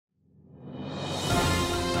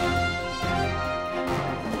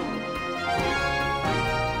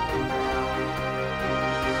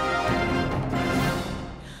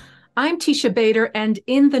I'm Teisha Bader, and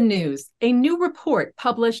in the news, a new report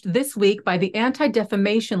published this week by the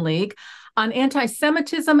Anti-Defamation League on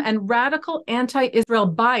anti-Semitism and radical anti-Israel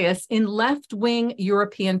bias in left-wing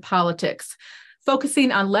European politics,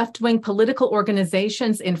 focusing on left-wing political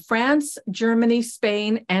organizations in France, Germany,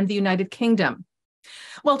 Spain, and the United Kingdom.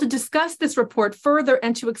 Well, to discuss this report further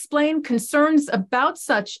and to explain concerns about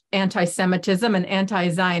such anti-Semitism and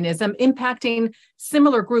anti-Zionism impacting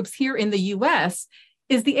similar groups here in the U.S.,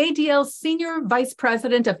 is the ADL's Senior Vice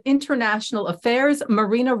President of International Affairs,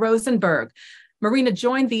 Marina Rosenberg. Marina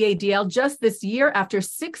joined the ADL just this year after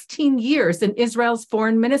 16 years in Israel's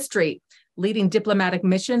foreign ministry, leading diplomatic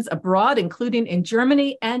missions abroad, including in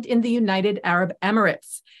Germany and in the United Arab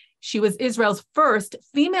Emirates. She was Israel's first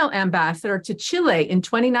female ambassador to Chile in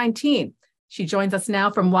 2019. She joins us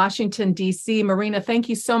now from Washington, D.C. Marina, thank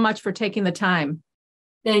you so much for taking the time.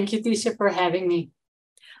 Thank you, Teisha, for having me.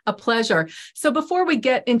 A pleasure. So before we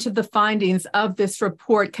get into the findings of this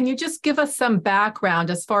report, can you just give us some background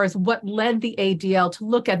as far as what led the ADL to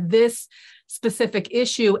look at this specific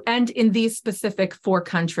issue and in these specific 4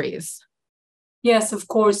 countries? Yes, of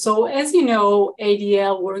course. So as you know,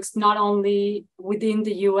 ADL works not only within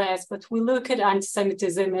the US, but we look at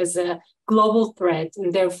anti-Semitism as a global threat.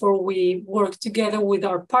 And therefore, we work together with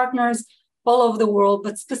our partners all over the world,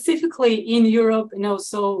 but specifically in Europe and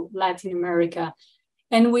also Latin America.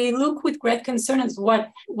 And we look with great concern at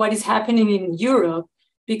what is happening in Europe,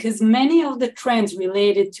 because many of the trends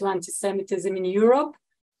related to anti-Semitism in Europe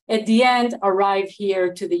at the end arrive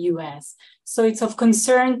here to the US. So it's of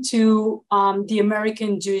concern to the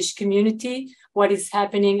American Jewish community, what is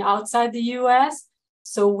happening outside the US,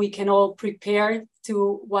 so we can all prepare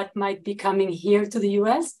to what might be coming here to the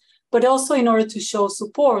US, but also in order to show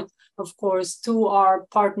support, of course, to our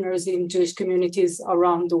partners in Jewish communities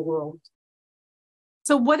around the world.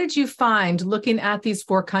 So what did you find looking at these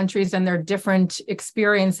 4 countries and their different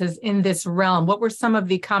experiences in this realm? What were some of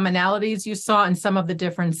the commonalities you saw and some of the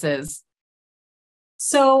differences?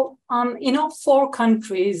 So in all 4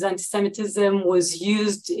 countries, anti-Semitism was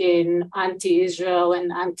used in anti-Israel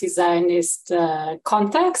and anti-Zionist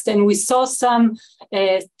context. And we saw some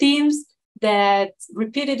themes that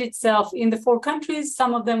repeated itself in the 4 countries.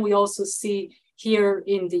 Some of them we also see here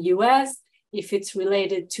in the US. If it's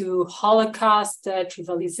related to Holocaust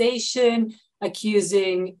trivialization,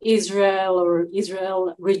 accusing Israel or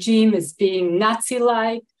Israel regime as being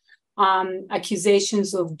Nazi-like,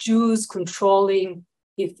 accusations of Jews controlling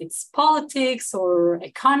if it's politics or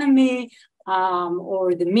economy,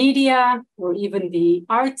 or the media, or even the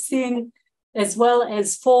arts scene, as well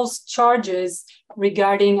as false charges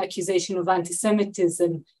regarding accusation of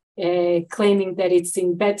anti-Semitism, claiming that it's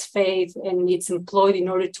in bad faith and it's employed in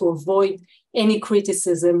order to avoid any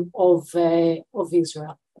criticism of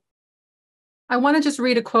Israel. I want to just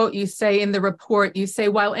read a quote you say in the report. You say,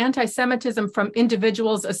 while anti-Semitism from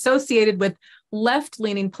individuals associated with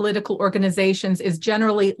left-leaning political organizations is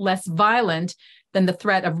generally less violent than the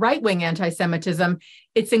threat of right-wing anti-Semitism,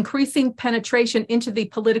 its increasing penetration into the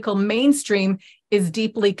political mainstream is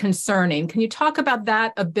deeply concerning. Can you talk about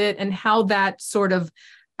that a bit and how that sort of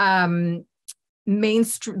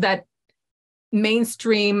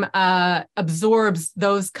mainstream absorbs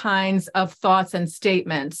those kinds of thoughts and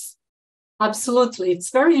statements? Absolutely. It's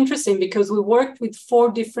very interesting because we worked with 4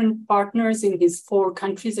 different partners in these 4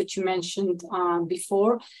 countries that you mentioned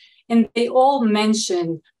before, and they all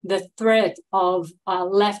mentioned the threat of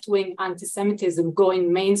left-wing anti-Semitism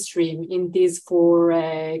going mainstream in these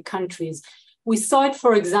 4 countries. We saw it,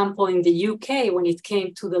 for example, in the UK when it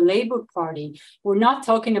came to the Labour Party. We're not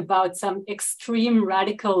talking about some extreme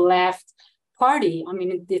radical left party. I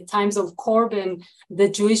mean, at the times of Corbyn, the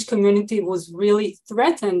Jewish community was really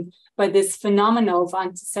threatened by this phenomenon of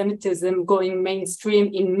anti-Semitism going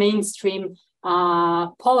mainstream in mainstream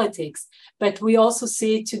politics. But we also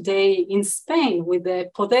see it today in Spain with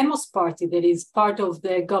the Podemos party that is part of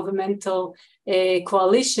the governmental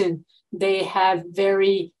coalition. They have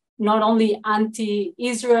very not only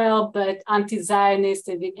anti-Israel, but anti-Zionist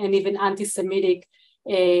and even anti-Semitic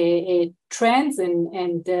trends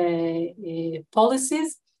and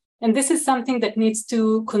policies. And this is something that needs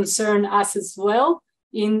to concern us as well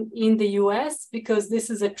in the US, because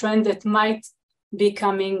this is a trend that might be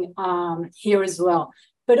coming here as well.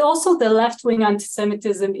 But also the left-wing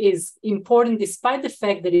anti-Semitism is important despite the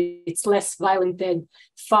fact that it's less violent than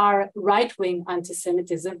far right-wing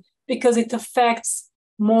anti-Semitism, because it affects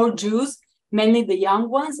more Jews, mainly the young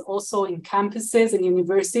ones, also in campuses and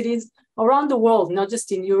universities around the world, not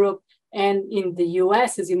just in Europe and in the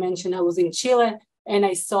US. As you mentioned, I was in Chile and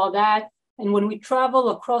I saw that. And when we travel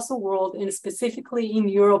across the world, and specifically in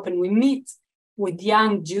Europe, and we meet with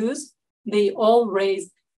young Jews, they all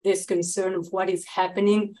raised this concern of what is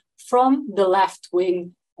happening from the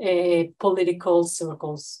left-wing political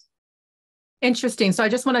circles. Interesting. So I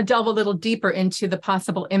just want to delve a little deeper into the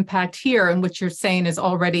possible impact here and what you're saying is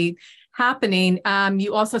already happening.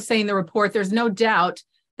 You also say in the report, there's no doubt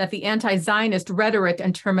that the anti-Zionist rhetoric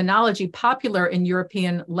and terminology popular in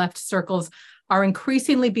European left circles are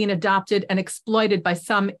increasingly being adopted and exploited by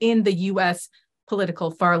some in the U.S. political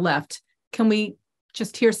far left. Can we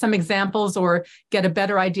just hear some examples or get a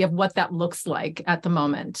better idea of what that looks like at the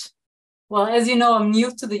moment? Well, as you know, I'm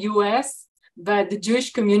new to the U.S., but the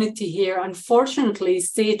Jewish community here, unfortunately,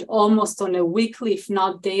 see it almost on a weekly, if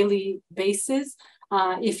not daily basis.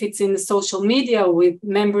 If it's in social media with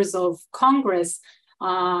members of Congress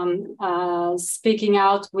speaking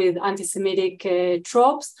out with anti-Semitic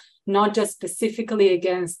tropes, not just specifically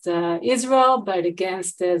against Israel, but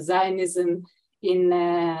against Zionism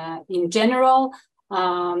in general.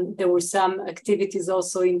 There were some activities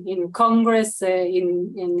also in Congress,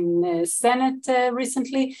 in Senate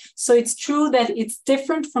recently. So it's true that it's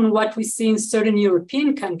different from what we see in certain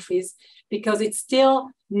European countries because it's still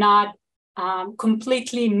not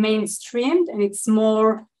completely mainstreamed and it's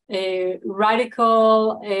more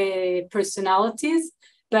radical personalities.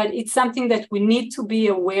 But it's something that we need to be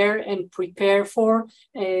aware and prepare for.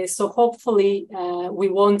 So hopefully we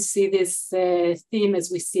won't see this theme as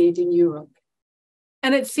we see it in Europe.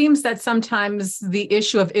 And it seems that sometimes the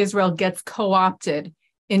issue of Israel gets co-opted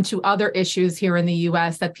into other issues here in the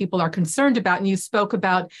U.S. that people are concerned about. And you spoke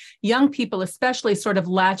about young people especially sort of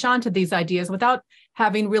latch onto these ideas without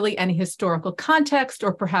having really any historical context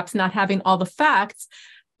or perhaps not having all the facts,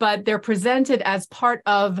 but they're presented as part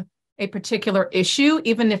of a particular issue,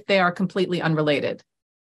 even if they are completely unrelated.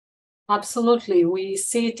 Absolutely. We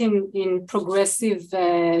see it in progressive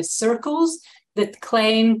circles that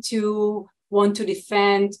claim to want to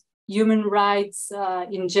defend human rights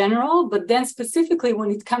in general, but then specifically when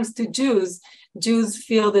it comes to Jews, Jews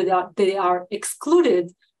feel that they are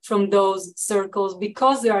excluded from those circles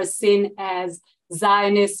because they are seen as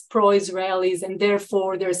Zionists, pro-Israelis, and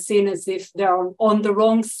therefore they're seen as if they're on the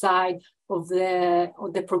wrong side of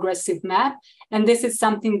the progressive map. And this is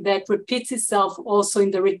something that repeats itself also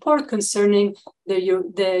in the report concerning the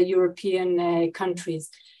European countries.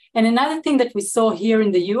 And another thing that we saw here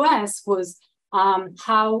in the US was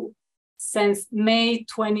how since May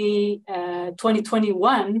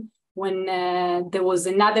 2021, when there was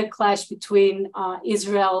another clash between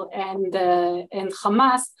Israel and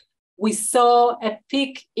Hamas, we saw a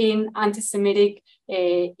peak in anti-Semitic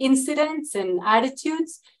incidents and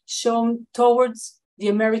attitudes shown towards the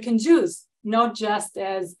American Jews, not just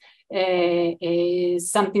as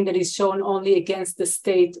something that is shown only against the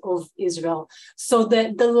state of Israel. So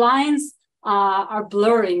the lines are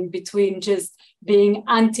blurring between just being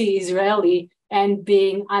anti-Israeli and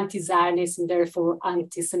being anti-Zionist and therefore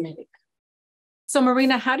anti-Semitic. So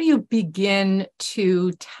Marina, how do you begin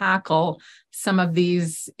to tackle some of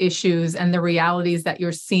these issues and the realities that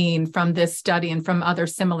you're seeing from this study and from other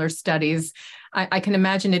similar studies? I can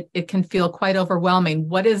imagine it can feel quite overwhelming.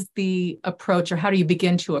 What is the approach or how do you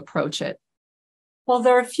begin to approach it? Well,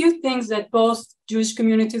 there are a few things that both Jewish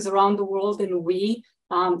communities around the world and we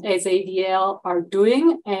as ADL are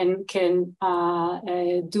doing and can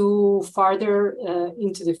do farther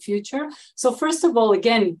into the future. So first of all,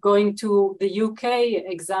 again, going to the UK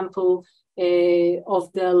example of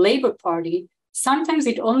the Labour Party, sometimes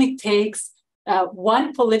it only takes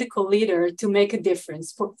one political leader to make a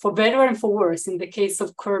difference, for better and for worse. In the case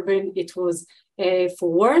of Corbyn, it was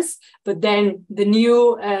for worse, but then the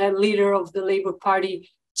new leader of the Labour Party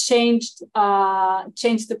changed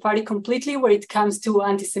the party completely where it comes to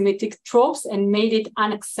anti-Semitic tropes and made it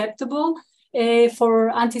unacceptable for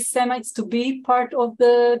anti-Semites to be part of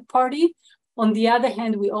the party. On the other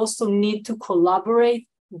hand, we also need to collaborate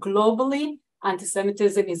globally.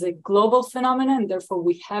 Anti-Semitism is a global phenomenon, and therefore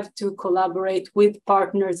we have to collaborate with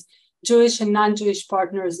partners, Jewish and non-Jewish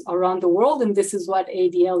partners around the world, and this is what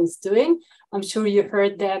ADL is doing. I'm sure you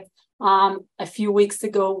heard that a few weeks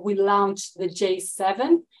ago, we launched the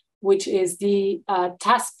J7, which is the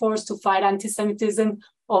task force to fight anti-Semitism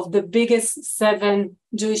of the biggest 7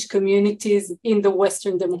 Jewish communities in the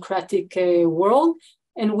Western democratic world.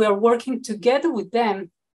 And we're working together with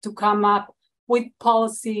them to come up with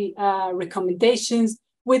policy recommendations,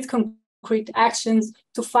 with concrete actions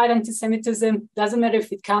to fight anti-Semitism. Doesn't matter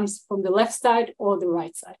if it comes from the left side or the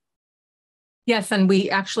right side. Yes, and we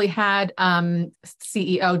actually had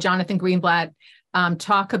CEO Jonathan Greenblatt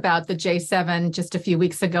talk about the J7 just a few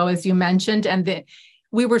weeks ago, as you mentioned, and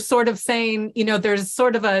we were sort of saying, you know, there's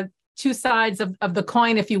sort of a two sides of the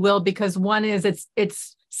coin, if you will, because one is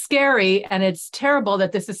it's scary and it's terrible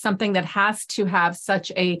that this is something that has to have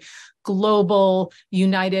such a global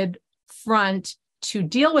united front to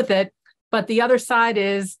deal with it. But the other side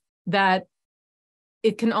is that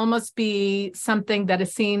it can almost be something that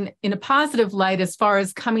is seen in a positive light as far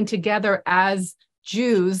as coming together as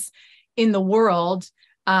Jews in the world,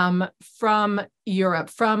 from Europe,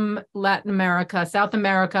 from Latin America, South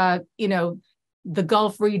America, the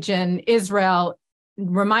Gulf region, Israel,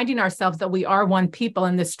 reminding ourselves that we are one people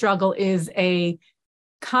and this struggle is a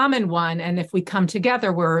common one. And if we come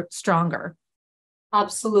together, we're stronger.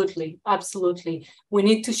 Absolutely. Absolutely. We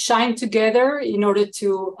need to shine together in order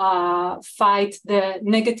to fight the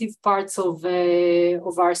negative parts of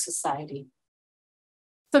our society.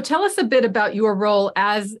 So tell us a bit about your role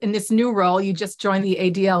as in this new role. You just joined the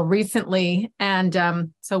ADL recently. And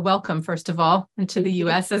so welcome, first of all, into the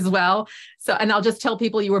US as well. And I'll just tell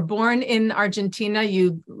people you were born in Argentina.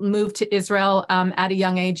 You moved to Israel at a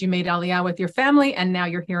young age. You made Aliyah with your family, and now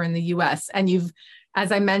you're here in the US. And you've,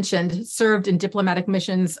 as I mentioned, served in diplomatic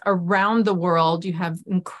missions around the world. You have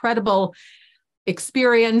incredible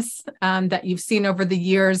experience that you've seen over the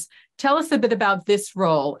years. Tell us a bit about this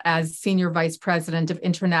role as Senior Vice President of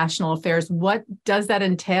International Affairs. What does that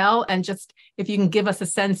entail? And just if you can give us a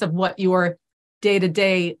sense of what your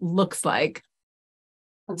day-to-day looks like.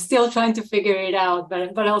 I'm still trying to figure it out,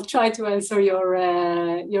 but I'll try to answer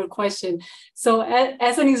your question. So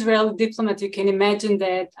as an Israeli diplomat, you can imagine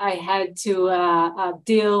that I had to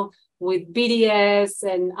deal with BDS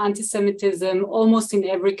and anti-Semitism almost in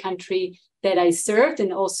every country that I served,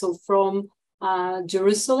 and also from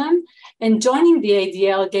Jerusalem. And joining the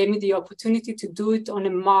ADL gave me the opportunity to do it on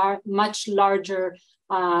a much larger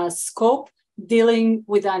scope, dealing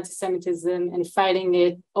with anti-Semitism and fighting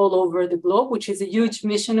it all over the globe, which is a huge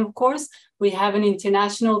mission, of course. We have an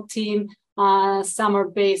international team. Some are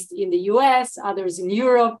based in the US, others in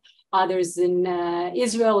Europe, others in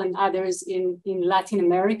Israel, and others in Latin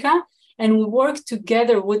America. And we work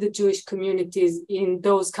together with the Jewish communities in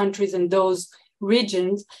those countries and those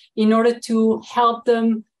regions in order to help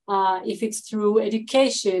them, if it's through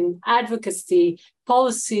education, advocacy,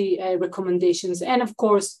 policy recommendations, and of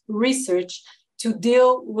course, research, to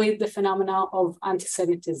deal with the phenomena of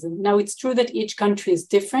anti-Semitism. Now, it's true that each country is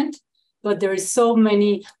different, but there is so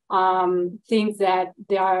many things that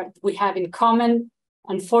we have in common,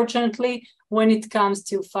 unfortunately, when it comes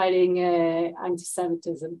to fighting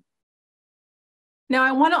anti-Semitism. Now,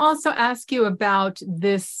 I want to also ask you about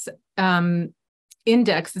this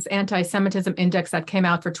index, this anti-Semitism index that came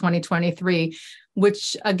out for 2023,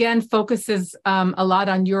 which again focuses a lot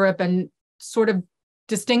on Europe and sort of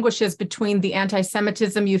distinguishes between the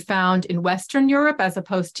anti-Semitism you found in Western Europe as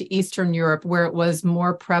opposed to Eastern Europe, where it was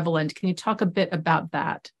more prevalent. Can you talk a bit about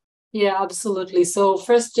that? Yeah, absolutely. So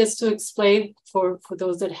first, just to explain for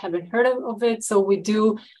those that haven't heard of it. So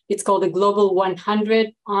it's called the Global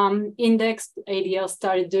 100 Index. ADL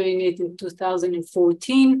started doing it in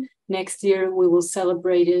 2014. Next year, we will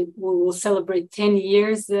celebrate it. We will celebrate 10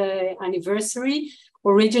 years anniversary.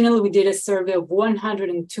 Originally, we did a survey of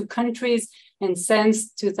 102 countries. And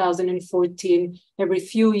since 2014, every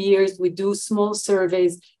few years, we do small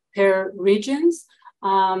surveys per regions.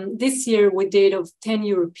 This year, we did of 10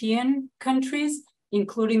 European countries,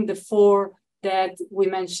 including the 4 that we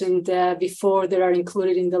mentioned before that are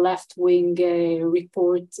included in the left-wing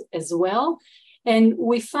report as well. And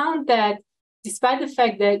we found that despite the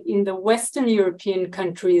fact that in the Western European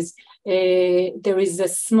countries, there is a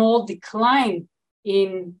small decline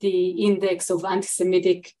in the index of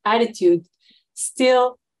anti-Semitic attitude,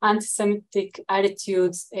 still anti-Semitic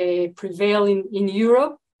attitudes prevail in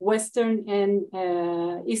Europe, Western and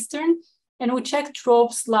Eastern. And we check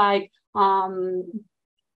tropes like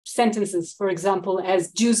sentences, for example,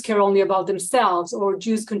 as Jews care only about themselves, or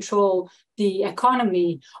Jews control the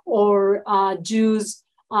economy, or Jews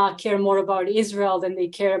care more about Israel than they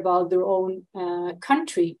care about their own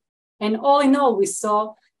country. And all in all, we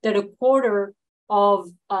saw that a quarter of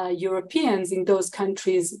Europeans in those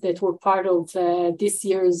countries that were part of this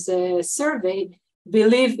year's survey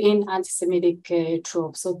believe in anti-Semitic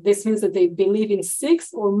tropes. So this means that they believe in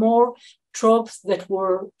 6 or more tropes that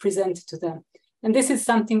were presented to them. And this is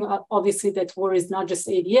something, obviously, that worries not just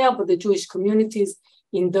ADL, but the Jewish communities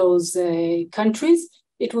in those countries.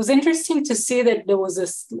 It was interesting to see that there was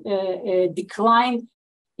a decline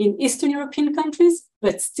in Eastern European countries,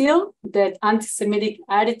 but still that anti-Semitic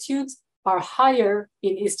attitudes are higher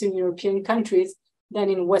in Eastern European countries than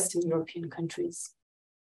in Western European countries.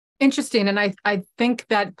 Interesting. And I think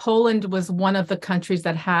that Poland was one of the countries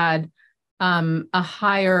that had a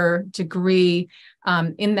higher degree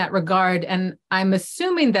in that regard. And I'm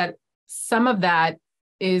assuming that some of that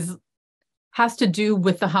has to do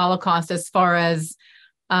with the Holocaust, as far as,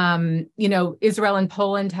 Israel and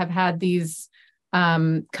Poland have had these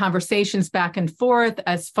conversations back and forth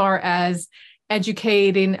as far as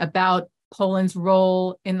educating about Poland's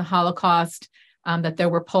role in the Holocaust, that there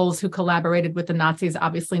were Poles who collaborated with the Nazis.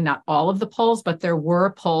 Obviously not all of the Poles, but there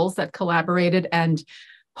were Poles that collaborated, and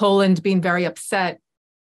Poland being very upset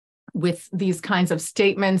with these kinds of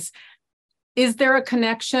statements. Is there a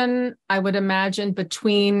connection, I would imagine,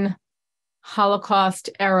 between Holocaust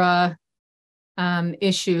era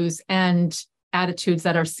issues and attitudes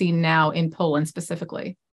that are seen now in Poland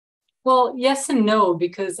specifically? Well, yes and no,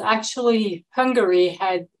 because actually Hungary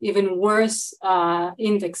had even worse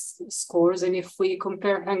index scores. And if we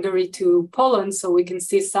compare Hungary to Poland, so we can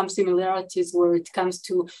see some similarities where it comes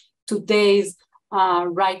to today's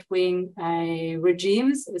right-wing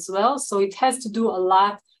regimes as well. So it has to do a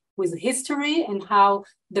lot with history and how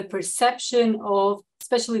the perception of,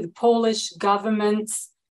 especially the Polish governments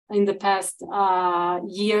in the past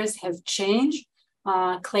years have changed,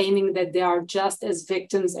 claiming that they are just as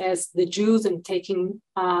victims as the Jews and taking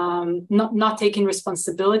not taking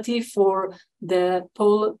responsibility for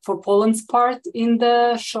Poland's part in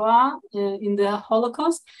the Shoah, in the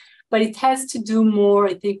Holocaust. But it has to do more,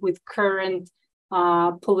 I think, with current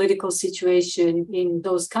political situation in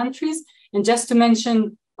those countries. And just to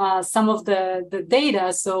mention some of the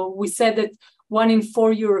data, so we said that 1 in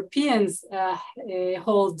 4 Europeans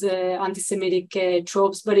hold anti-Semitic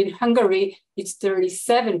tropes, but in Hungary, it's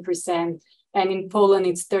 37%, and in Poland,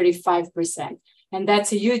 it's 35%. And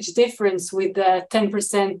that's a huge difference with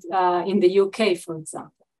 10% in the UK, for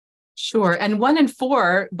example. Sure. And 1 in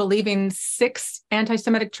 4 believing 6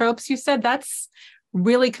 anti-Semitic tropes, you said? That's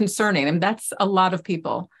really concerning. And that's a lot of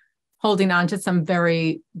people holding on to some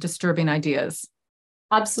very disturbing ideas.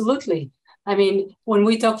 Absolutely. I mean, when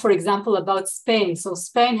we talk, for example, about Spain, so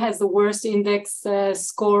Spain has the worst index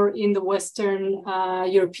score in the Western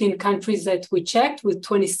European countries that we checked, with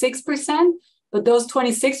 26%, but those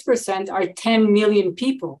 26% are 10 million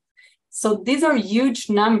people. So these are huge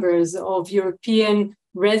numbers of European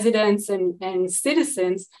residents and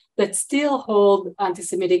citizens that still hold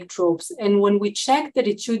anti-Semitic tropes. And when we check that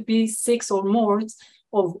it should be 6 or more,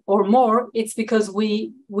 it's because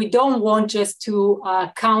we don't want just to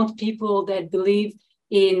count people that believe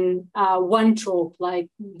in one trope, like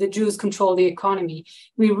the Jews control the economy.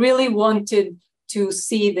 We really wanted to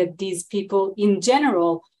see that these people in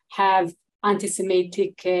general have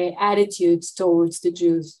anti-Semitic attitudes towards the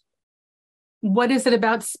Jews. What is it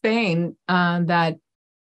about Spain that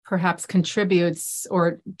perhaps contributes,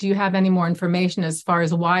 or do you have any more information as far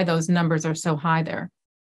as why those numbers are so high there?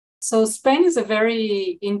 So Spain is a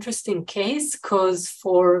very interesting case because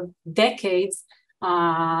for decades,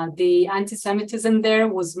 the anti-Semitism there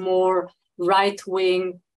was more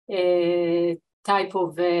right-wing type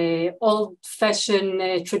of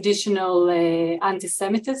old-fashioned traditional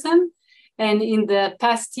anti-Semitism. And in the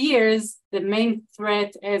past years, the main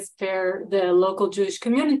threat, as per the local Jewish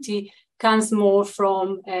community, comes more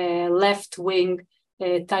from left-wing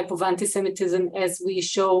type of anti-Semitism, as we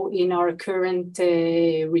show in our current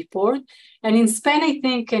report. And in Spain, I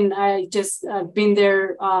think, and I just been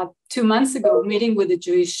there 2 months ago, meeting with the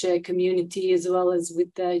Jewish community as well as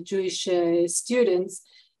with the Jewish students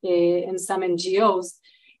and some NGOs.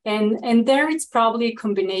 And there it's probably a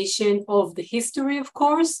combination of the history, of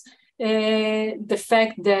course, the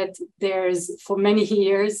fact that there's, for many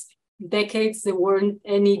years, decades, there weren't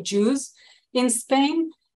any Jews in Spain.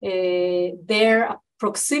 Their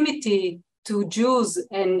proximity to Jews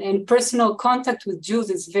and personal contact with Jews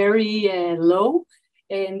is very low.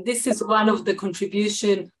 And this is one of the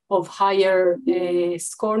contribution of higher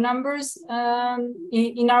score numbers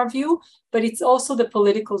in our view, but it's also the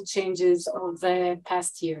political changes of the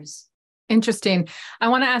past years. Interesting. I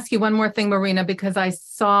want to ask you one more thing, Marina, because I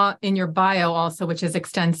saw in your bio also, which is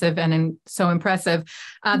extensive and so impressive,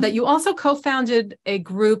 that you also co-founded a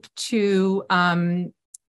group to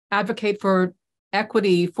advocate for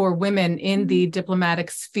equity for women in the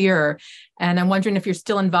diplomatic sphere. And I'm wondering if you're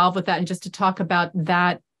still involved with that, and just to talk about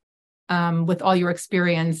that with all your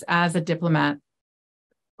experience as a diplomat.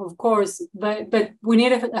 Of course, but we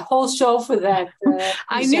need a whole show for that.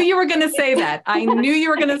 I knew you were going to say that. I knew you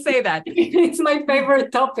were going to say that. It's my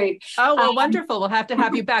favorite topic. Oh, well, wonderful. We'll have to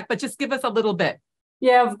have you back, but just give us a little bit.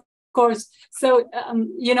 Yeah, of course. So,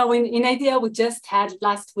 in IDEA, we just had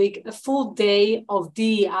last week a full day of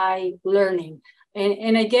DEI learning.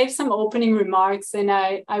 And I gave some opening remarks, and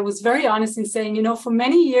I was very honest in saying, for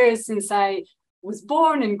many years since I was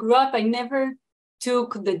born and grew up, I never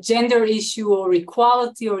took the gender issue or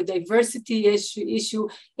equality or diversity issue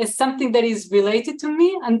as something that is related to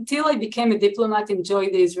me until I became a diplomat and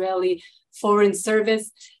joined the Israeli Foreign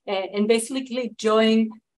Service and basically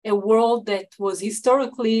joined a world that was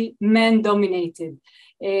historically man-dominated.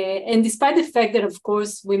 And despite the fact that, of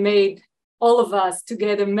course, we made all of us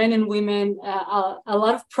together, men and women, a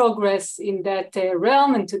lot of progress in that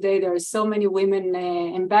realm. And today there are so many women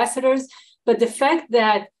ambassadors. But the fact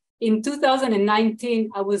that in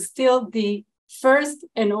 2019, I was still the first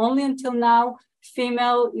and only until now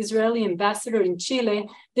female Israeli ambassador in Chile,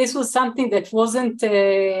 this was something that wasn't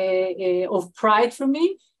of pride for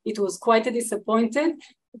me. It was quite a disappointment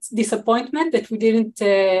that we didn't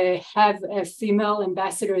have a female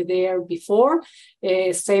ambassador there before,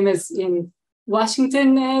 same as in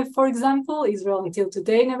Washington, for example. Israel until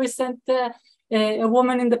today never sent a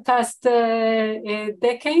woman in the past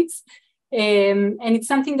decades. And it's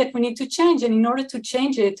something that we need to change. And in order to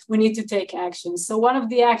change it, we need to take action. So one of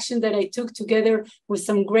the actions that I took together with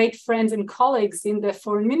some great friends and colleagues in the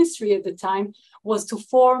foreign ministry at the time was to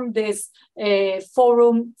form this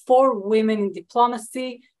forum for women in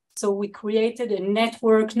diplomacy. So we created a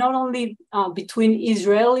network, not only between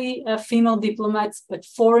Israeli female diplomats, but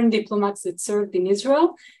foreign diplomats that served in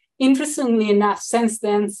Israel. Interestingly enough, since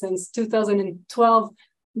then, since 2012,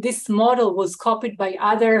 this model was copied by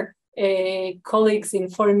other colleagues in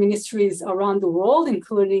foreign ministries around the world,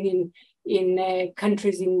 including in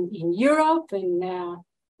countries in Europe and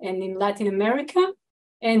in Latin America.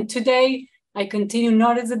 And today, I continue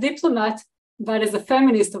not as a diplomat, but as a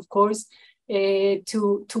feminist, of course,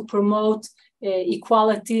 to promote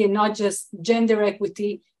equality and not just gender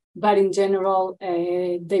equity, but in general,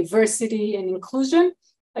 diversity and inclusion.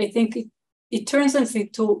 I think it turns us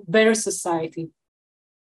into a better society.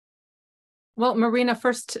 Well, Marina,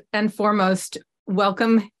 first and foremost,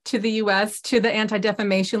 welcome to the U.S., to the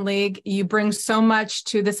Anti-Defamation League. You bring so much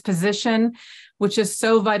to this position, which is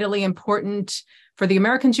so vitally important for the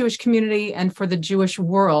American Jewish community and for the Jewish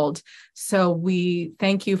world. So we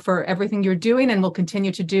thank you for everything you're doing and will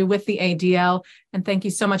continue to do with the ADL. And thank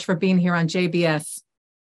you so much for being here on JBS.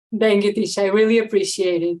 Thank you, Teisha. I really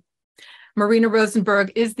appreciate it. Marina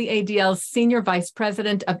Rosenberg is the ADL's Senior Vice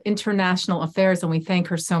President of International Affairs, and we thank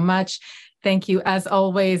her so much. Thank you, as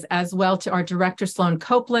always, as well to our director, Sloan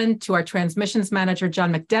Copeland, to our transmissions manager,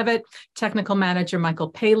 John McDevitt, technical manager, Michael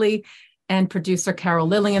Paley, and producer, Carol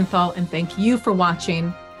Lilienthal. And thank you for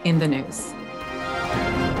watching In the News.